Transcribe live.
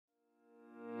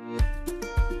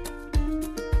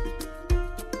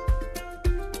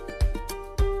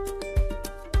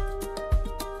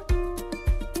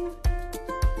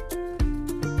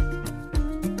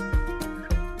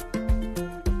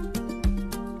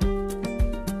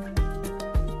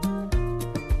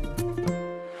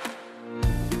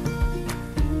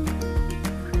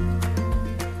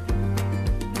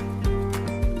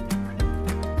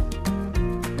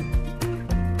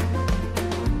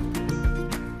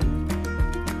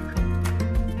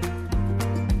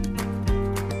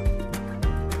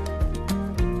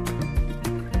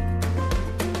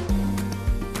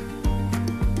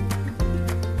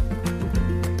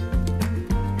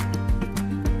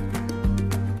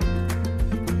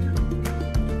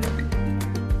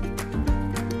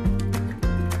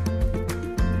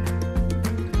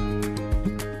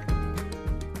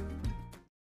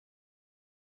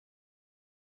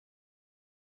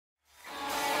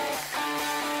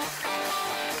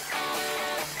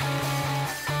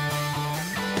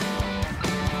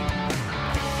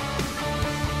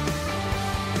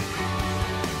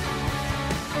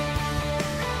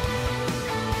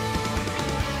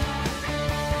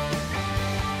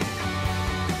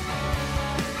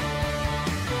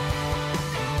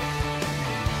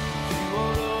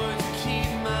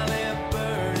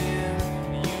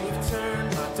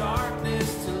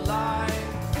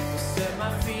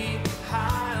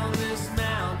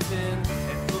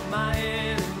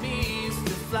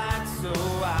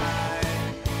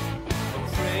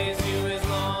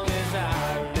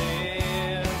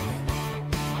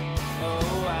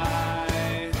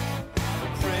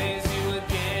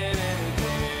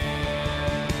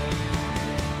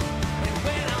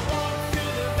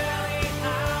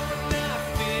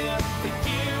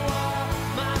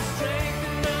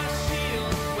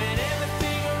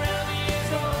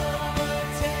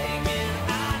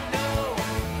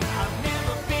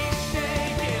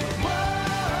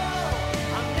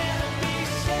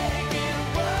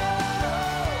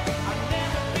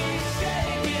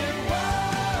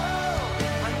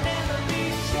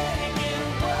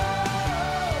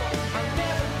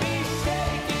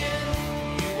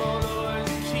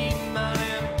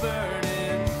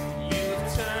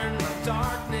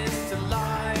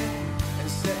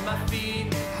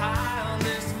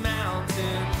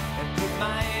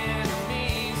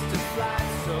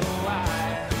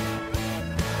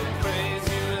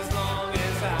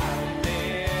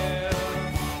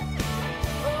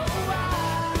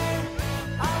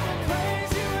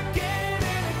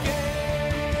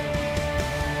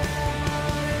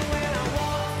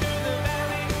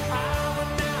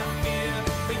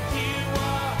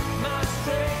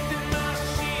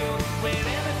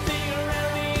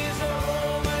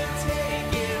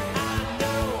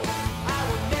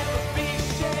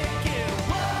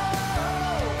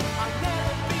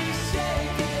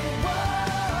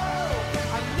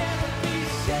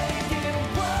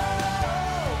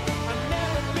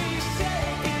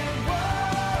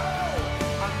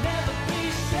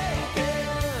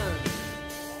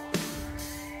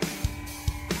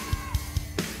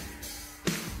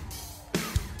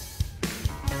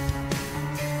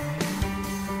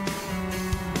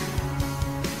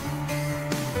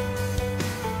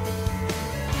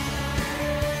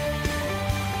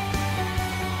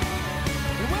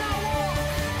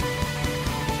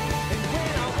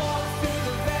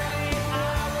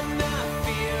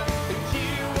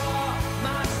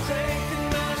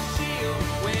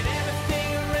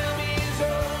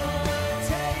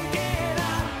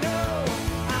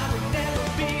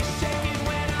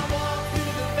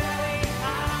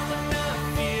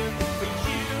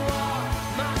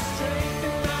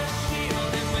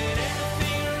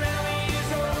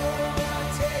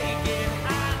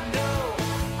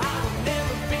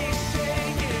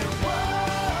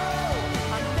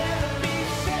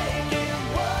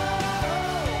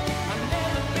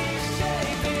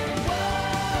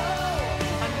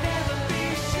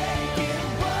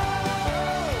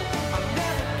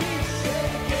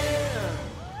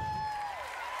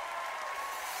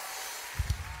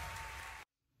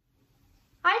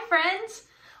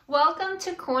Welcome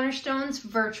to Cornerstone's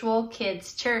Virtual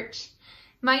Kids Church.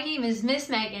 My name is Miss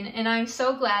Megan, and I'm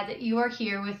so glad that you are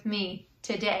here with me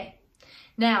today.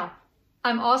 Now,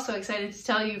 I'm also excited to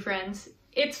tell you, friends,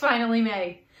 it's finally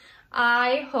May.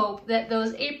 I hope that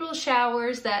those April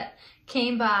showers that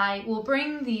came by will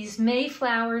bring these May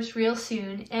flowers real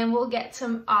soon, and we'll get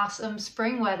some awesome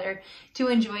spring weather to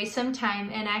enjoy some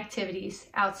time and activities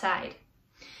outside.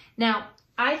 Now,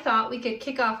 I thought we could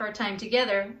kick off our time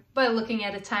together by looking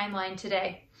at a timeline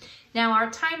today. Now, our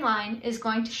timeline is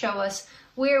going to show us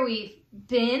where we've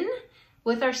been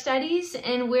with our studies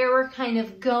and where we're kind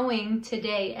of going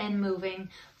today and moving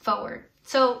forward.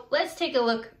 So let's take a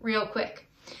look real quick.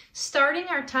 Starting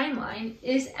our timeline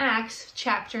is Acts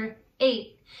chapter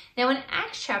 8. Now, in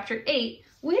Acts chapter 8,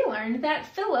 we learned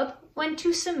that Philip went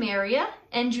to Samaria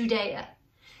and Judea.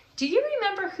 Do you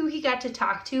remember who he got to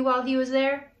talk to while he was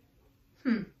there?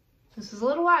 This was a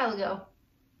little while ago.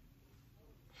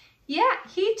 Yeah,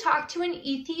 he talked to an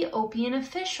Ethiopian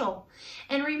official.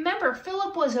 And remember,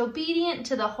 Philip was obedient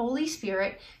to the Holy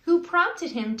Spirit who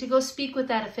prompted him to go speak with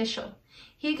that official.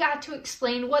 He got to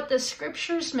explain what the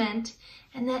scriptures meant,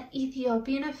 and that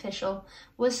Ethiopian official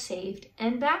was saved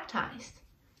and baptized.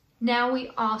 Now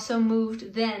we also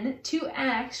moved then to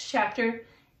Acts chapter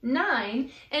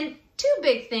 9, and two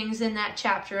big things in that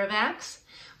chapter of Acts.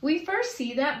 We first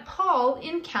see that Paul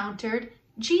encountered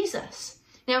Jesus.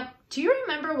 Now, do you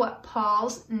remember what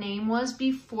Paul's name was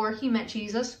before he met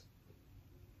Jesus?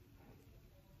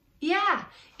 Yeah,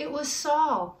 it was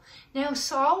Saul. Now,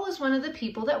 Saul was one of the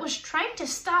people that was trying to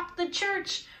stop the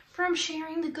church from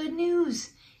sharing the good news.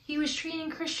 He was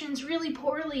treating Christians really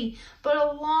poorly, but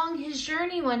along his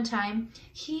journey one time,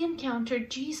 he encountered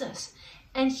Jesus.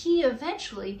 And he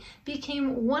eventually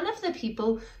became one of the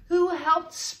people who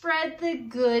helped spread the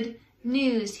good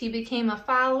news. He became a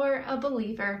follower, a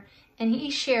believer, and he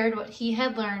shared what he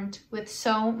had learned with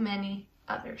so many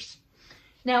others.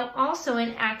 Now, also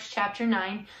in Acts chapter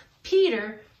 9,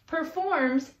 Peter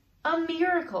performs a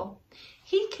miracle.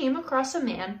 He came across a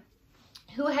man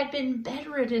who had been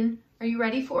bedridden, are you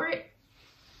ready for it?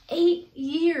 8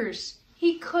 years.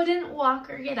 He couldn't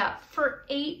walk or get up for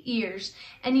 8 years.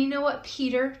 And you know what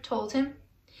Peter told him?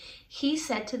 He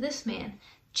said to this man,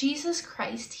 Jesus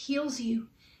Christ heals you.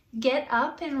 Get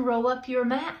up and roll up your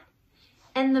mat.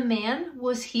 And the man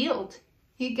was healed.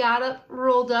 He got up,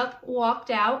 rolled up, walked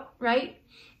out, right?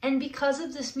 And because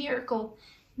of this miracle,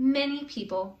 many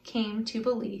people came to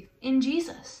believe in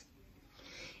Jesus.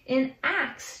 In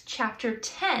Acts chapter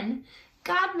 10,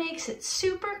 God makes it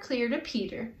super clear to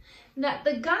Peter that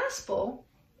the gospel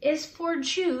is for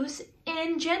Jews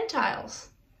and Gentiles.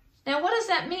 Now, what does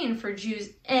that mean for Jews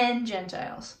and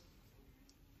Gentiles?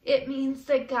 It means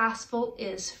the gospel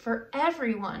is for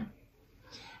everyone.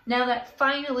 Now, that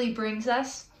finally brings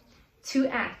us to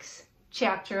Acts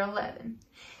chapter 11.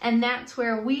 And that's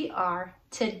where we are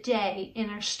today in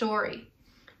our story.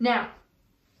 Now,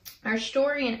 our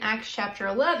story in Acts chapter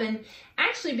 11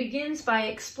 actually begins by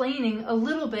explaining a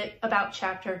little bit about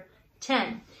chapter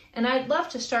 10. And I'd love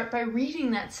to start by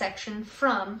reading that section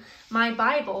from my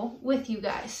Bible with you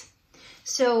guys.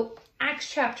 So Acts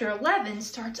chapter 11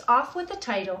 starts off with the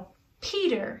title,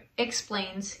 Peter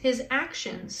Explains His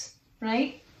Actions,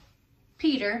 right?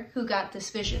 Peter, who got this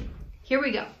vision. Here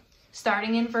we go,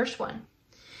 starting in verse 1.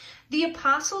 The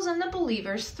apostles and the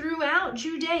believers throughout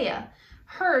Judea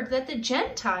heard that the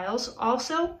Gentiles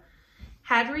also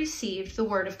had received the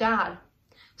word of God.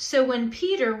 So when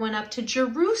Peter went up to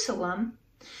Jerusalem,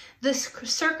 the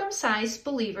circumcised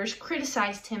believers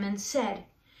criticized him and said,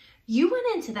 "You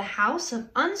went into the house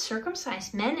of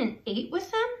uncircumcised men and ate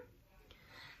with them?"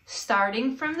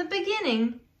 Starting from the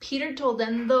beginning, Peter told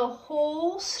them the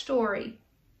whole story.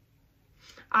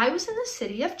 I was in the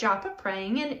city of Joppa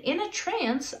praying, and in a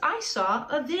trance I saw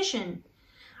a vision.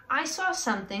 I saw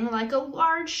something like a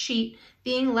large sheet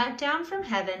being let down from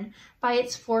heaven by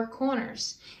its four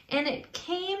corners, and it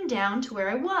came down to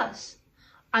where I was.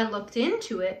 I looked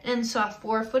into it and saw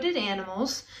four-footed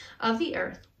animals of the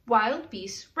earth, wild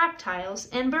beasts, reptiles,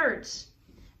 and birds.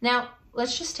 Now,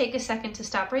 let's just take a second to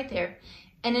stop right there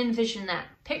and envision that.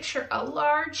 Picture a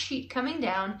large sheet coming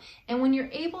down, and when you're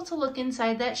able to look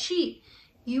inside that sheet,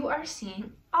 you are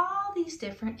seeing all these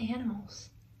different animals.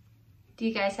 Do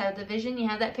you guys have the vision? You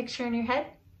have that picture in your head?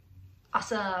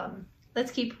 Awesome.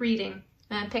 Let's keep reading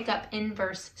and pick up in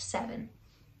verse 7.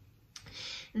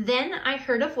 Then I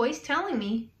heard a voice telling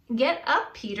me, "Get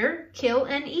up, Peter, kill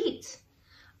and eat."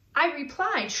 I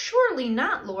replied, "Surely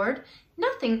not, Lord.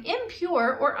 Nothing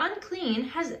impure or unclean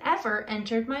has ever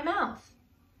entered my mouth."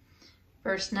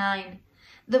 Verse 9.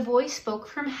 The voice spoke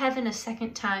from heaven a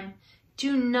second time,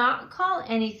 "Do not call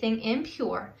anything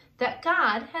impure that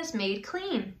God has made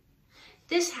clean.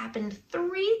 This happened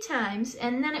 3 times,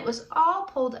 and then it was all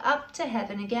pulled up to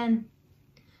heaven again.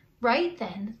 Right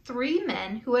then, 3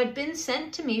 men who had been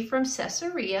sent to me from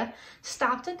Caesarea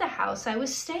stopped at the house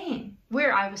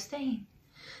where I was staying.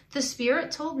 The Spirit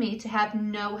told me to have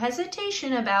no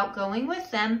hesitation about going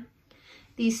with them.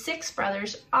 These 6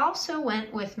 brothers also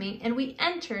went with me, and we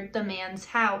entered the man's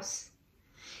house.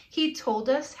 He told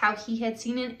us how he had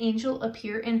seen an angel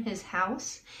appear in his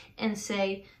house and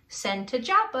say, "Send to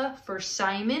Joppa for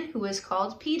Simon, who is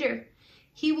called Peter.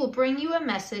 He will bring you a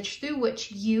message through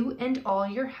which you and all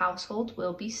your household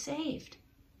will be saved."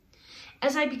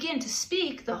 As I began to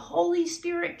speak, the Holy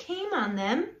Spirit came on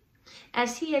them,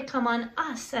 as he had come on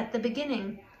us at the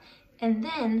beginning. And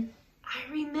then I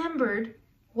remembered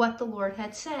what the Lord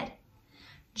had said.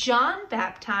 John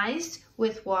baptized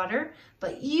with water,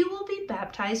 but you will be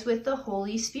baptized with the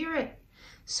Holy Spirit.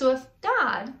 So if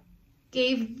God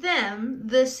gave them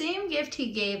the same gift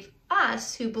he gave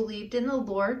us who believed in the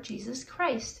Lord Jesus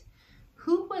Christ,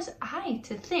 who was I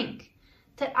to think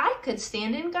that I could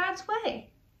stand in God's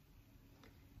way?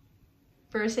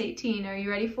 Verse 18, are you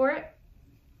ready for it?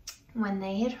 When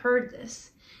they had heard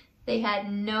this, they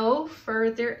had no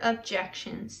further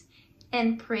objections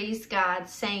and praised God,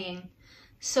 saying,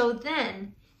 "So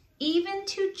then, even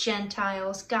to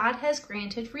Gentiles, God has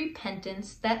granted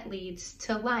repentance that leads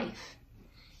to life."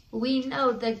 We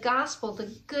know the gospel,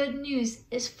 the good news,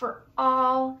 is for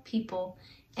all people,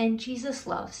 and Jesus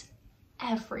loves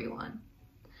everyone.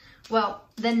 Well,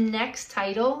 the next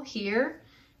title here,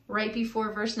 right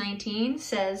before verse 19,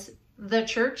 says, "The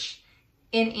Church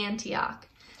in Antioch."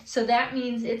 So that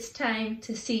means it's time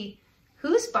to see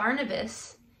who's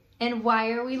Barnabas and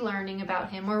why are we learning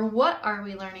about him, or what are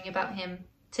we learning about him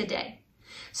today.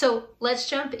 So let's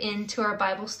jump into our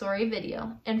Bible story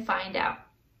video and find out.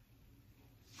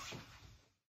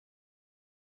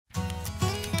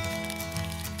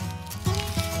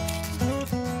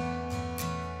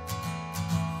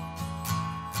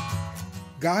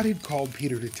 God had called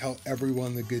Peter to tell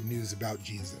everyone the good news about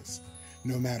Jesus,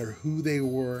 no matter who they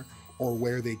were or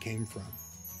where they came from.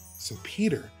 So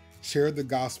Peter shared the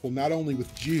gospel not only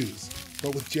with Jews,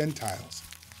 but with Gentiles.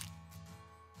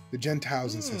 The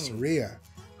Gentiles in Caesarea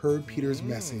heard Peter's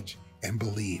message and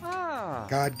believed.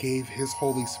 God gave his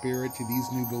Holy Spirit to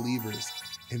these new believers,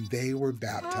 and they were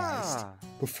baptized.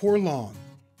 Before long,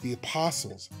 the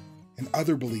apostles and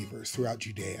other believers throughout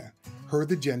Judea heard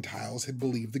the Gentiles had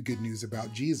believed the good news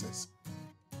about Jesus.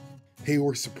 They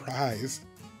were surprised,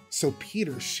 so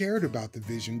Peter shared about the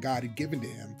vision God had given to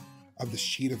him of the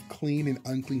sheet of clean and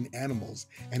unclean animals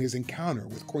and his encounter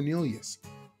with Cornelius.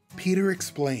 Peter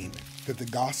explained that the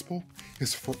gospel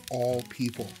is for all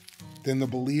people. Then the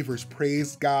believers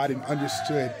praised God and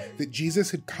understood that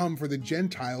Jesus had come for the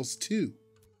Gentiles too.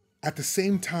 At the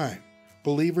same time,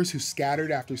 believers who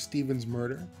scattered after Stephen's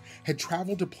murder had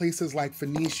traveled to places like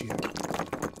Phoenicia,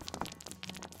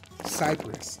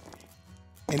 Cyprus,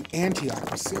 and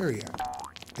Antioch of Syria.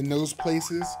 In those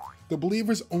places, the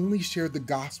believers only shared the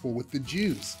gospel with the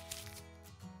Jews.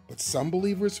 But some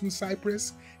believers from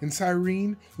Cyprus and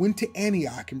Cyrene went to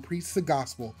Antioch and preached the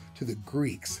gospel to the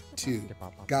Greeks too.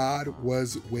 God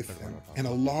was with them, and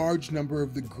a large number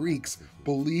of the Greeks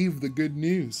believed the good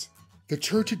news. The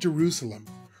church at Jerusalem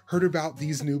heard about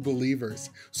these new believers,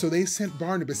 so they sent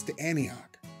Barnabas to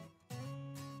Antioch.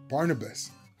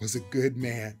 Barnabas was a good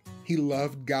man. He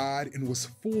loved God and was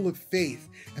full of faith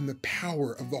and the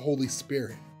power of the Holy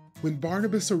Spirit. When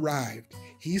Barnabas arrived,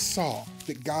 he saw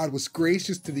that God was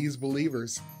gracious to these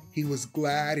believers. He was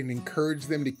glad and encouraged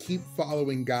them to keep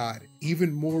following God.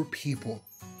 Even more people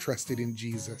trusted in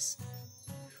Jesus.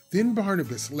 Then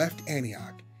Barnabas left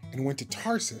Antioch and went to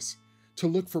Tarsus to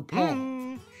look for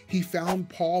Paul. He found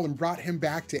Paul and brought him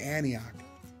back to Antioch.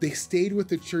 They stayed with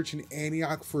the church in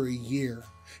Antioch for a year,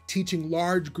 teaching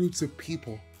large groups of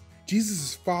people.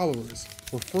 Jesus' followers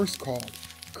were first called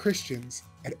Christians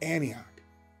at Antioch.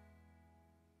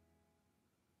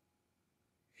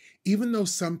 Even though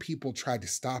some people tried to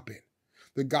stop it,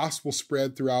 the gospel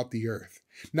spread throughout the earth,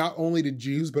 not only to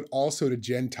Jews, but also to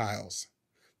Gentiles.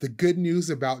 The good news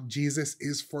about Jesus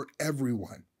is for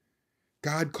everyone.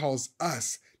 God calls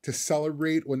us to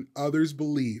celebrate when others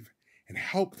believe and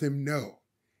help them know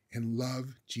and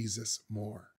love Jesus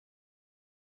more.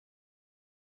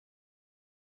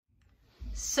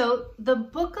 So the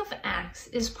book of Acts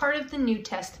is part of the New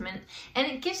Testament, and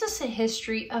it gives us a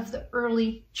history of the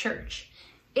early church.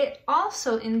 It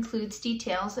also includes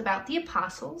details about the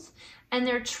apostles and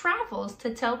their travels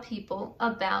to tell people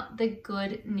about the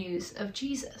good news of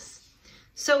Jesus.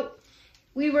 So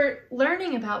we were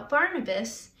learning about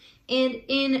Barnabas, And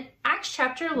in Acts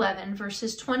chapter 11,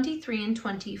 verses 23 and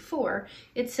 24,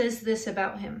 it says this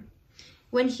about him.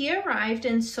 When he arrived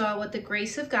and saw what the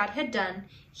grace of God had done,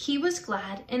 he was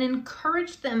glad and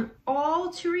encouraged them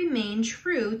all to remain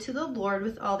true to the Lord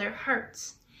with all their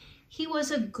hearts. He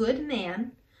was a good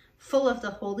man, full of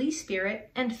the Holy Spirit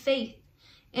and faith,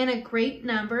 and a great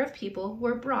number of people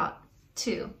were brought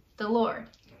to the Lord.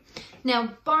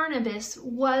 Now, Barnabas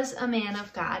was a man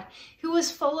of God who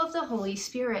was full of the Holy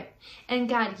Spirit, and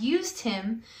God used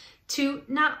him to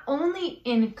not only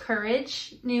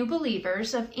encourage new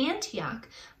believers of Antioch,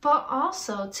 but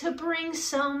also to bring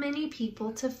so many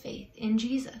people to faith in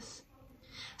Jesus.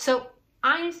 So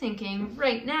I'm thinking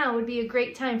right now would be a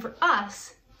great time for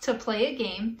us to play a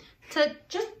game to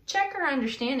just check our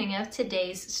understanding of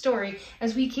today's story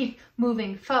as we keep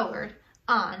moving forward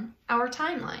on our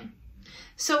timeline.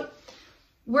 So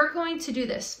we're going to do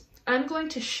this. I'm going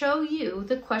to show you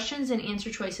the questions and answer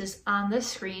choices on the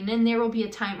screen, and there will be a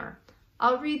timer.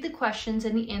 I'll read the questions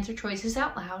and the answer choices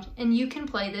out loud, and you can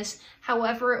play this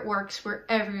however it works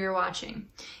wherever you're watching.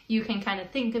 You can kind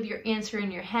of think of your answer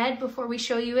in your head before we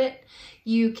show you it.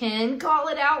 You can call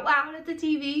it out loud at the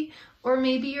TV, or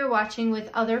maybe you're watching with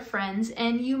other friends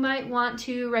and you might want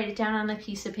to write it down on a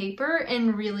piece of paper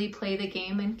and really play the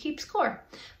game and keep score.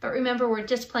 But remember, we're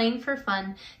just playing for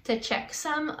fun to check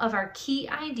some of our key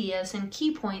ideas and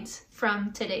key points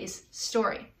from today's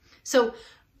story. So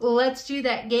let's do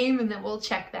that game and then we'll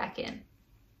check back in.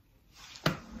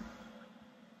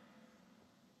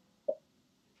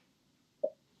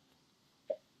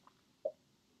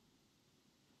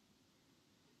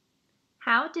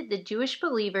 How did the Jewish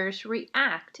believers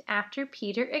react after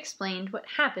Peter explained what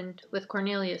happened with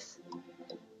Cornelius?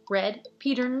 Red,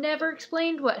 Peter never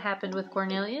explained what happened with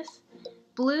Cornelius.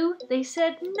 Blue, they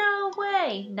said, no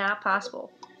way, not possible.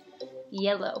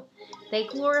 Yellow, they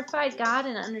glorified God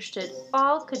and understood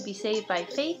all could be saved by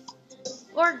faith.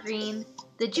 Or green,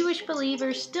 the Jewish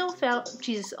believers still felt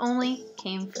Jesus only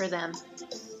came for them.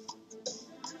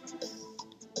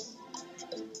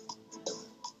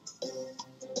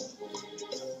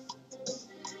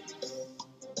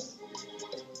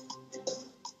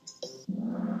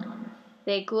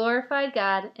 They glorified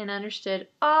God and understood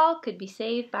all could be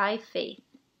saved by faith.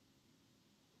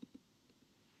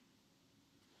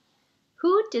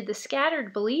 Who did the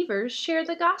scattered believers share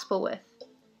the gospel with?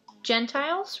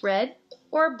 Gentiles, red,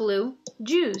 or blue,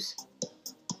 Jews?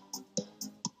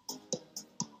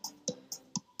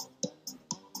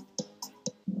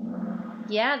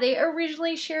 Yeah, they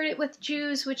originally shared it with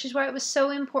Jews, which is why it was so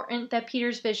important that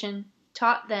Peter's vision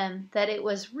taught them that it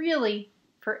was really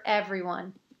for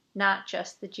everyone, not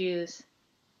just the Jews.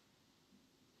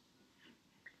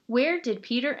 Where did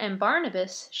Peter and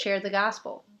Barnabas share the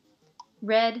gospel?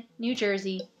 Red, New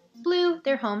Jersey. Blue,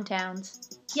 their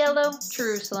hometowns. Yellow,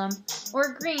 Jerusalem.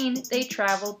 Or green, they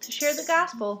traveled to share the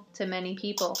gospel to many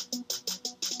people.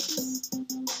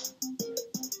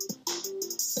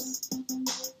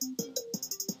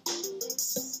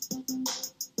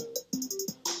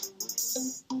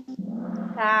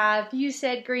 If you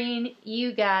said green,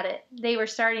 you got it. They were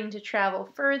starting to travel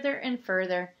further and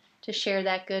further to share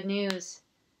that good news.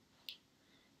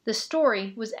 The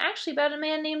story was actually about a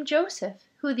man named Joseph,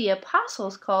 who the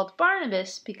apostles called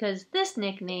Barnabas because this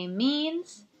nickname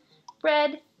means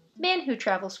red, man who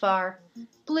travels far,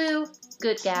 blue,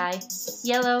 good guy,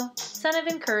 yellow, son of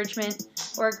encouragement,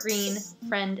 or green,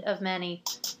 friend of many.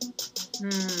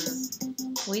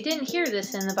 We didn't hear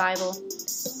this in the Bible,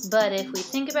 but if we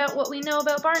think about what we know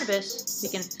about Barnabas, we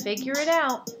can figure it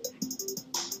out.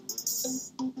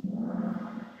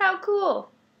 How cool!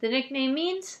 The nickname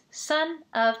means son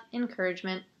of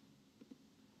encouragement.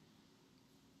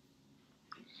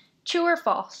 True or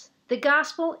false? The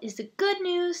gospel is the good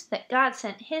news that God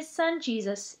sent his son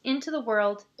Jesus into the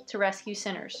world to rescue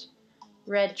sinners.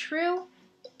 Red true,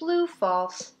 blue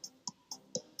false.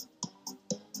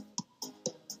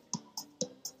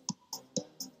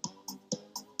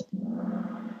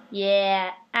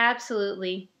 Yeah,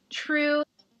 absolutely true.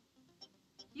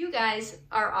 You guys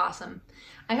are awesome.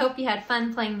 I hope you had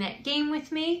fun playing that game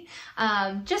with me.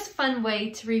 Just a fun way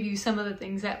to review some of the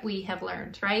things that we have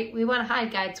learned, right? We want to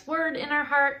hide God's word in our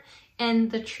heart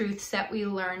and the truths that we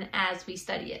learn as we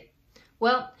study it.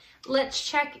 Well, let's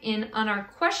check in on our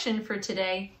question for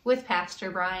today with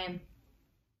Pastor Brian.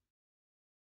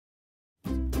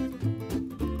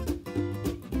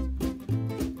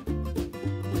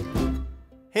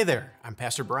 Hey there, I'm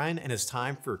Pastor Brian, and it's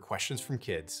time for Questions from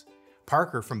Kids.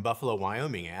 Parker from Buffalo,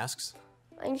 Wyoming asks,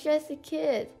 I'm just a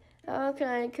kid. How can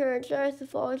I encourage others to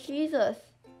follow Jesus?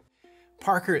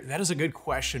 Parker, that is a good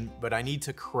question, but I need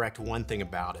to correct one thing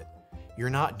about it. You're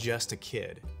not just a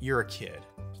kid, you're a kid.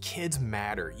 Kids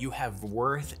matter. You have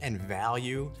worth and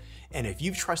value. And if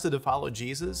you've trusted to follow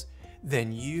Jesus,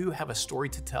 then you have a story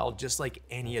to tell just like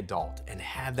any adult and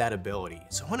have that ability.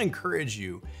 So I want to encourage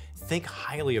you, think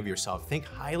highly of yourself, think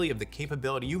highly of the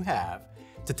capability you have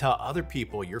to tell other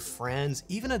people, your friends,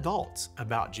 even adults,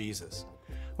 about Jesus.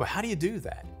 Well, how do you do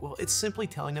that? Well, it's simply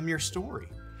telling them your story.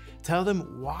 Tell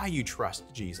them why you trust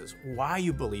Jesus, why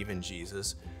you believe in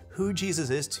Jesus, who Jesus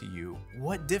is to you,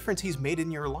 what difference he's made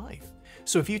in your life.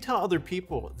 So if you tell other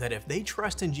people that if they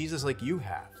trust in Jesus like you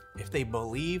have, if they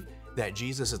believe that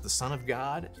Jesus is the Son of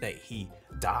God, that he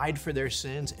died for their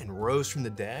sins and rose from the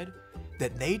dead,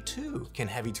 that they too can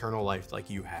have eternal life like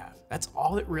you have. That's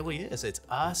all it really is. It's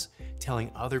us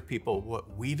telling other people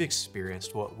what we've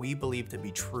experienced, what we believe to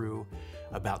be true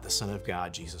about the Son of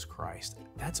God, Jesus Christ.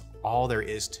 That's all there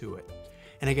is to it.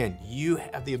 And again, you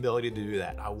have the ability to do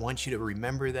that. I want you to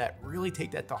remember that, really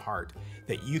take that to heart,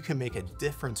 that you can make a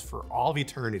difference for all of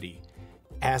eternity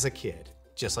as a kid,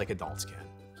 just like adults can.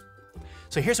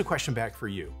 So here's a question back for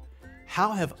you.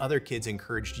 How have other kids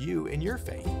encouraged you in your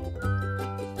faith?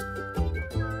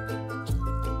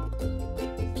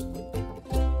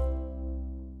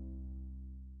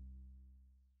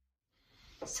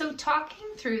 So talking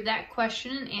through that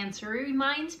question and answer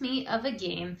reminds me of a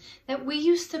game that we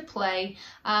used to play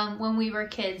when we were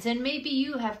kids, and maybe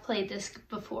you have played this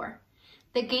before.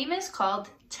 The game is called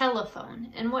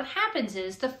Telephone, and what happens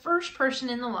is the first person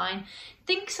in the line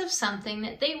thinks of something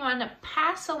that they want to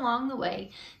pass along the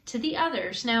way to the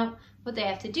others. Now, what they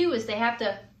have to do is they have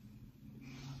to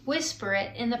whisper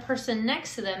it in the person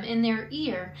next to them in their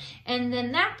ear, and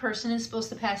then that person is supposed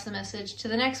to pass the message to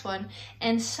the next one,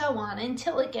 and so on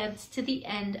until it gets to the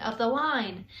end of the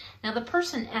line. Now the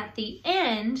person at the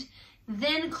end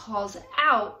then calls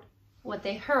out what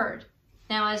they heard.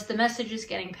 Now as the message is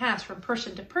getting passed from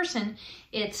person to person,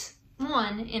 it's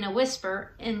 1, in a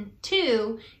whisper, and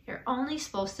 2, you're only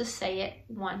supposed to say it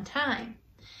 1 time.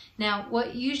 Now,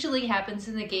 what usually happens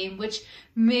in the game, which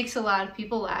makes a lot of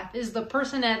people laugh, is the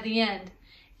person at the end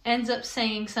ends up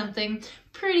saying something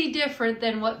pretty different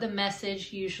than what the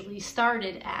message usually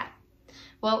started at.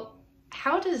 Well,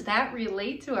 how does that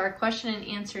relate to our question and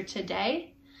answer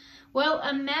today? Well,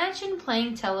 imagine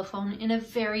playing telephone in a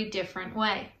very different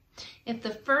way. If the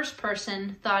first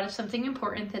person thought of something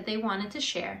important that they wanted to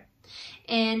share,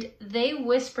 and they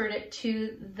whispered it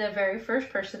to the very first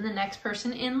person, the next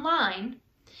person in line,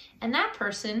 and that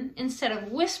person, instead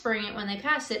of whispering it when they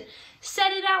pass it,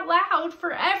 said it out loud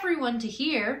for everyone to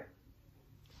hear.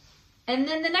 And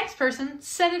then the next person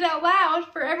said it out loud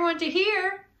for everyone to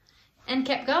hear and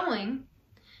kept going.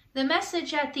 The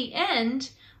message at the end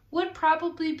would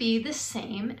probably be the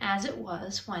same as it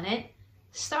was when it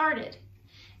started.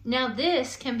 Now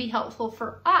this can be helpful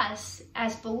for us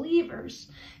as believers,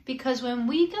 because when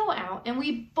we go out and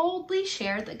we boldly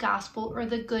share the gospel or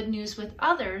the good news with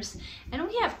others, and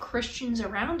we have Christians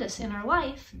around us in our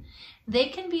life, they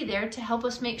can be there to help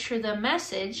us make sure the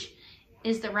message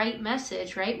is the right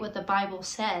message, right? What the Bible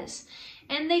says.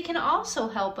 And they can also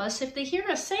help us if they hear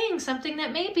us saying something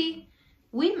that maybe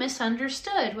we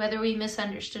misunderstood, whether we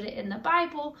misunderstood it in the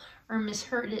Bible or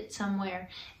misheard it somewhere,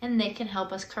 and they can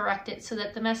help us correct it so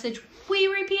that the message we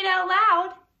repeat out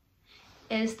loud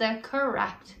is the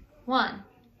correct one.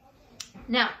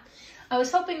 Now, I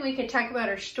was hoping we could talk about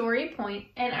our story point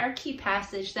and our key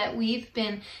passage that we've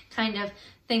been kind of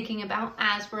thinking about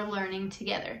as we're learning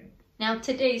together. Now,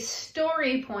 today's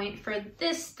story point for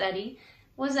this study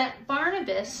was that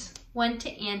Barnabas went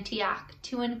to Antioch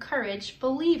to encourage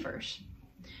believers.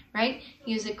 Right?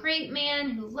 He was a great man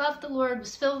who loved the Lord,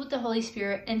 was filled with the Holy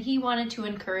Spirit, and he wanted to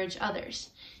encourage others.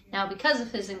 Now, because of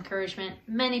his encouragement,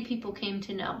 many people came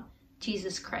to know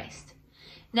Jesus Christ.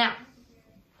 Now,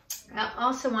 I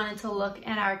also wanted to look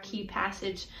at our key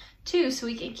passage too, so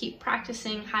we can keep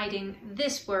practicing hiding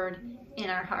this word in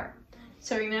our heart.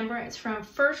 So remember, it's from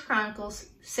 1 Chronicles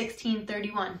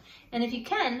 16:31. And if you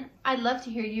can, I'd love to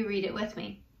hear you read it with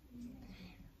me.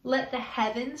 Let the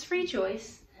heavens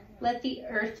rejoice. Let the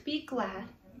earth be glad.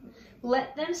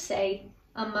 Let them say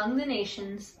among the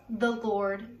nations, the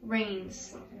Lord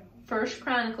reigns. 1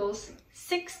 Chronicles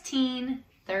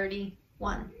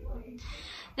 16:31.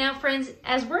 Now, friends,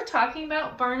 as we're talking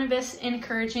about Barnabas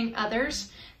encouraging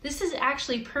others, this is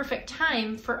actually perfect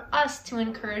time for us to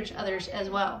encourage others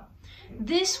as well.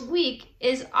 This week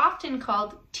is often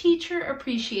called Teacher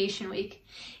Appreciation Week.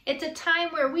 It's a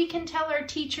time where we can tell our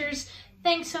teachers,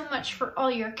 thanks so much for all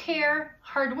your care,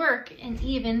 hard work, and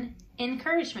even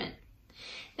encouragement.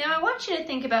 Now, I want you to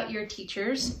think about your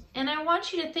teachers, and I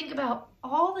want you to think about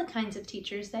all the kinds of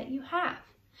teachers that you have.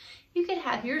 You could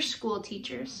have your school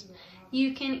teachers,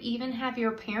 You can even have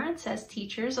your parents as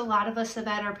teachers. A lot of us have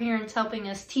had our parents helping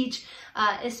us teach,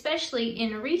 especially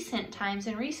in recent times,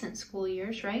 in recent school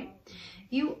years, right?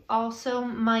 You also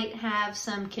might have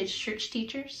some kids' church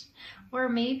teachers, or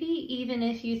maybe even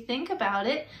if you think about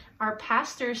it, our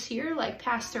pastors here, like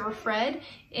Pastor Fred,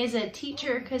 is a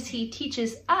teacher because he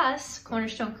teaches us,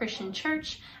 Cornerstone Christian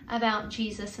Church, about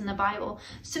Jesus and the Bible.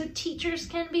 So teachers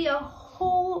can be a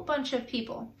whole bunch of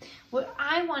people. What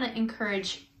I want to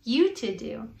encourage you to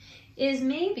do is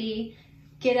maybe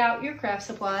get out your craft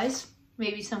supplies,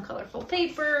 maybe some colorful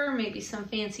paper, maybe some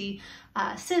fancy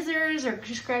scissors, or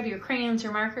just grab your crayons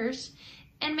or markers,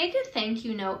 and make a thank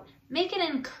you note. Make an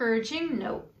encouraging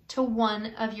note to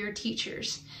one of your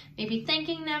teachers, maybe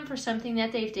thanking them for something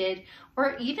that they did,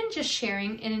 or even just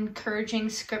sharing an encouraging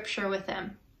scripture with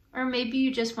them. Or maybe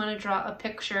you just want to draw a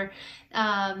picture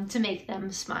to make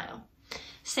them smile.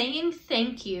 Saying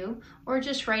thank you or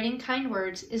just writing kind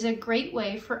words is a great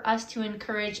way for us to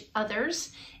encourage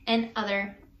others and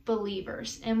other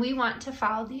believers. And we want to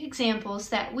follow the examples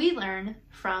that we learn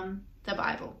from the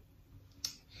Bible.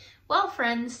 Well,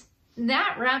 friends,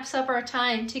 that wraps up our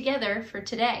time together for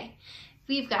today.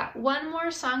 We've got one more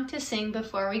song to sing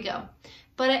before we go,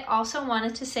 but I also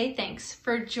wanted to say thanks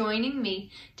for joining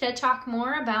me to talk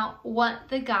more about what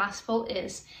the gospel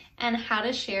is and how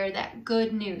to share that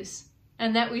good news,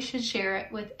 and that we should share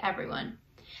it with everyone.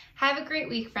 Have a great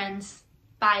week, friends.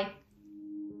 Bye.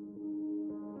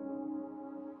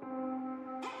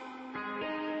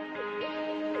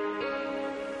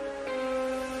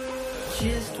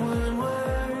 Just one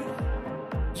word,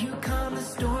 you calm the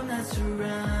storm that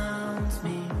surrounds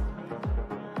me.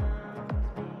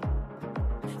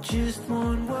 Just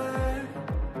one word,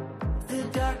 the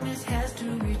darkness has to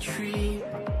retreat.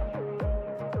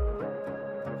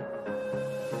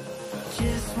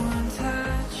 Just one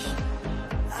touch,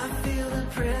 I feel the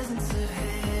presence of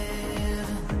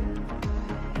heaven.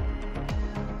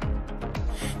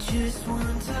 Just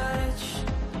one touch,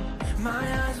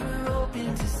 my eyes were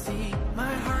open to see.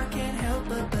 My heart can't help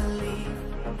but believe.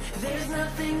 There's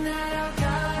nothing that our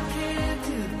God can't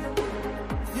do.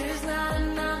 There's not a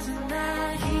mountain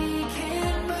that He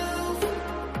can't move.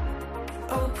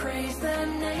 Oh, praise the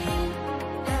name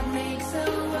that makes a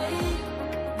way.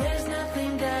 There's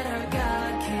nothing that our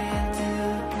God can't do.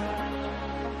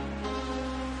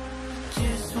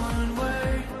 Just one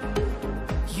word,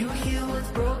 you heal what's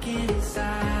broken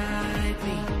inside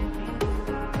me.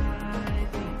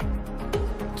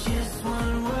 Just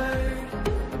one word,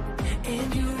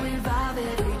 and you revive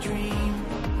every dream.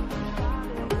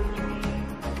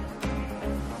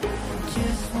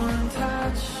 Just one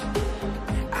touch,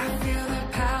 I feel the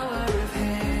power of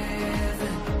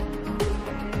heaven.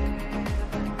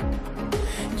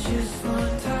 Just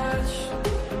one touch,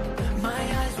 my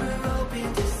eyes were open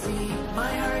to see.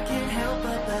 My heart can't help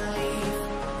but believe.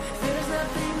 There's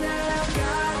nothing that our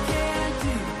God can't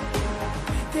do.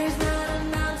 There's not a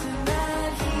mountain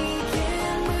that He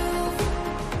can't move.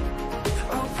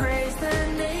 Oh, praise the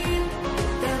name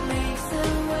that makes a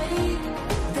way.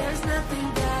 There's nothing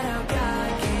that our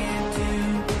God can't do.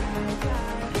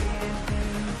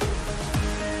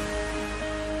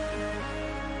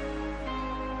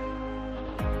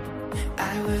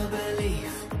 I will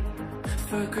believe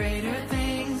for greater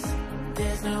things.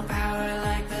 There's no power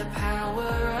like the power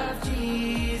of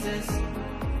Jesus.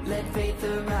 Let faith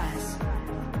arise,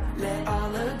 let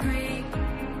all agree.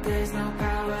 There's no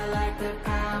power like the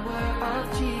power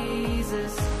of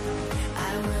Jesus.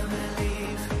 I will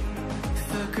believe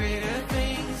for greater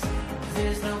things.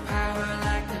 There's no power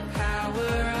like the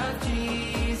power of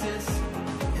Jesus.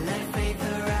 Let faith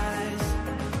arise,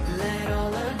 let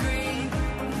all agree.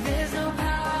 There's no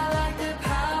power like the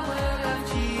power of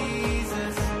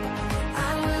Jesus.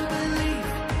 I will believe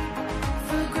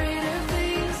for greater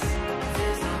things.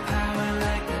 There's no power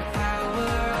like the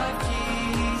power of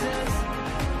Jesus.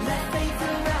 Let faith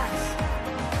arise,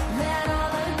 let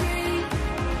all agree.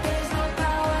 There's no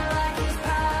power like His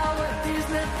power. There's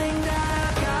nothing that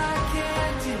our God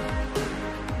can't do.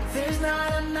 There's not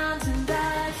a mountain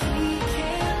that He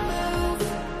can't move.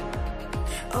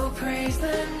 Oh, praise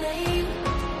the name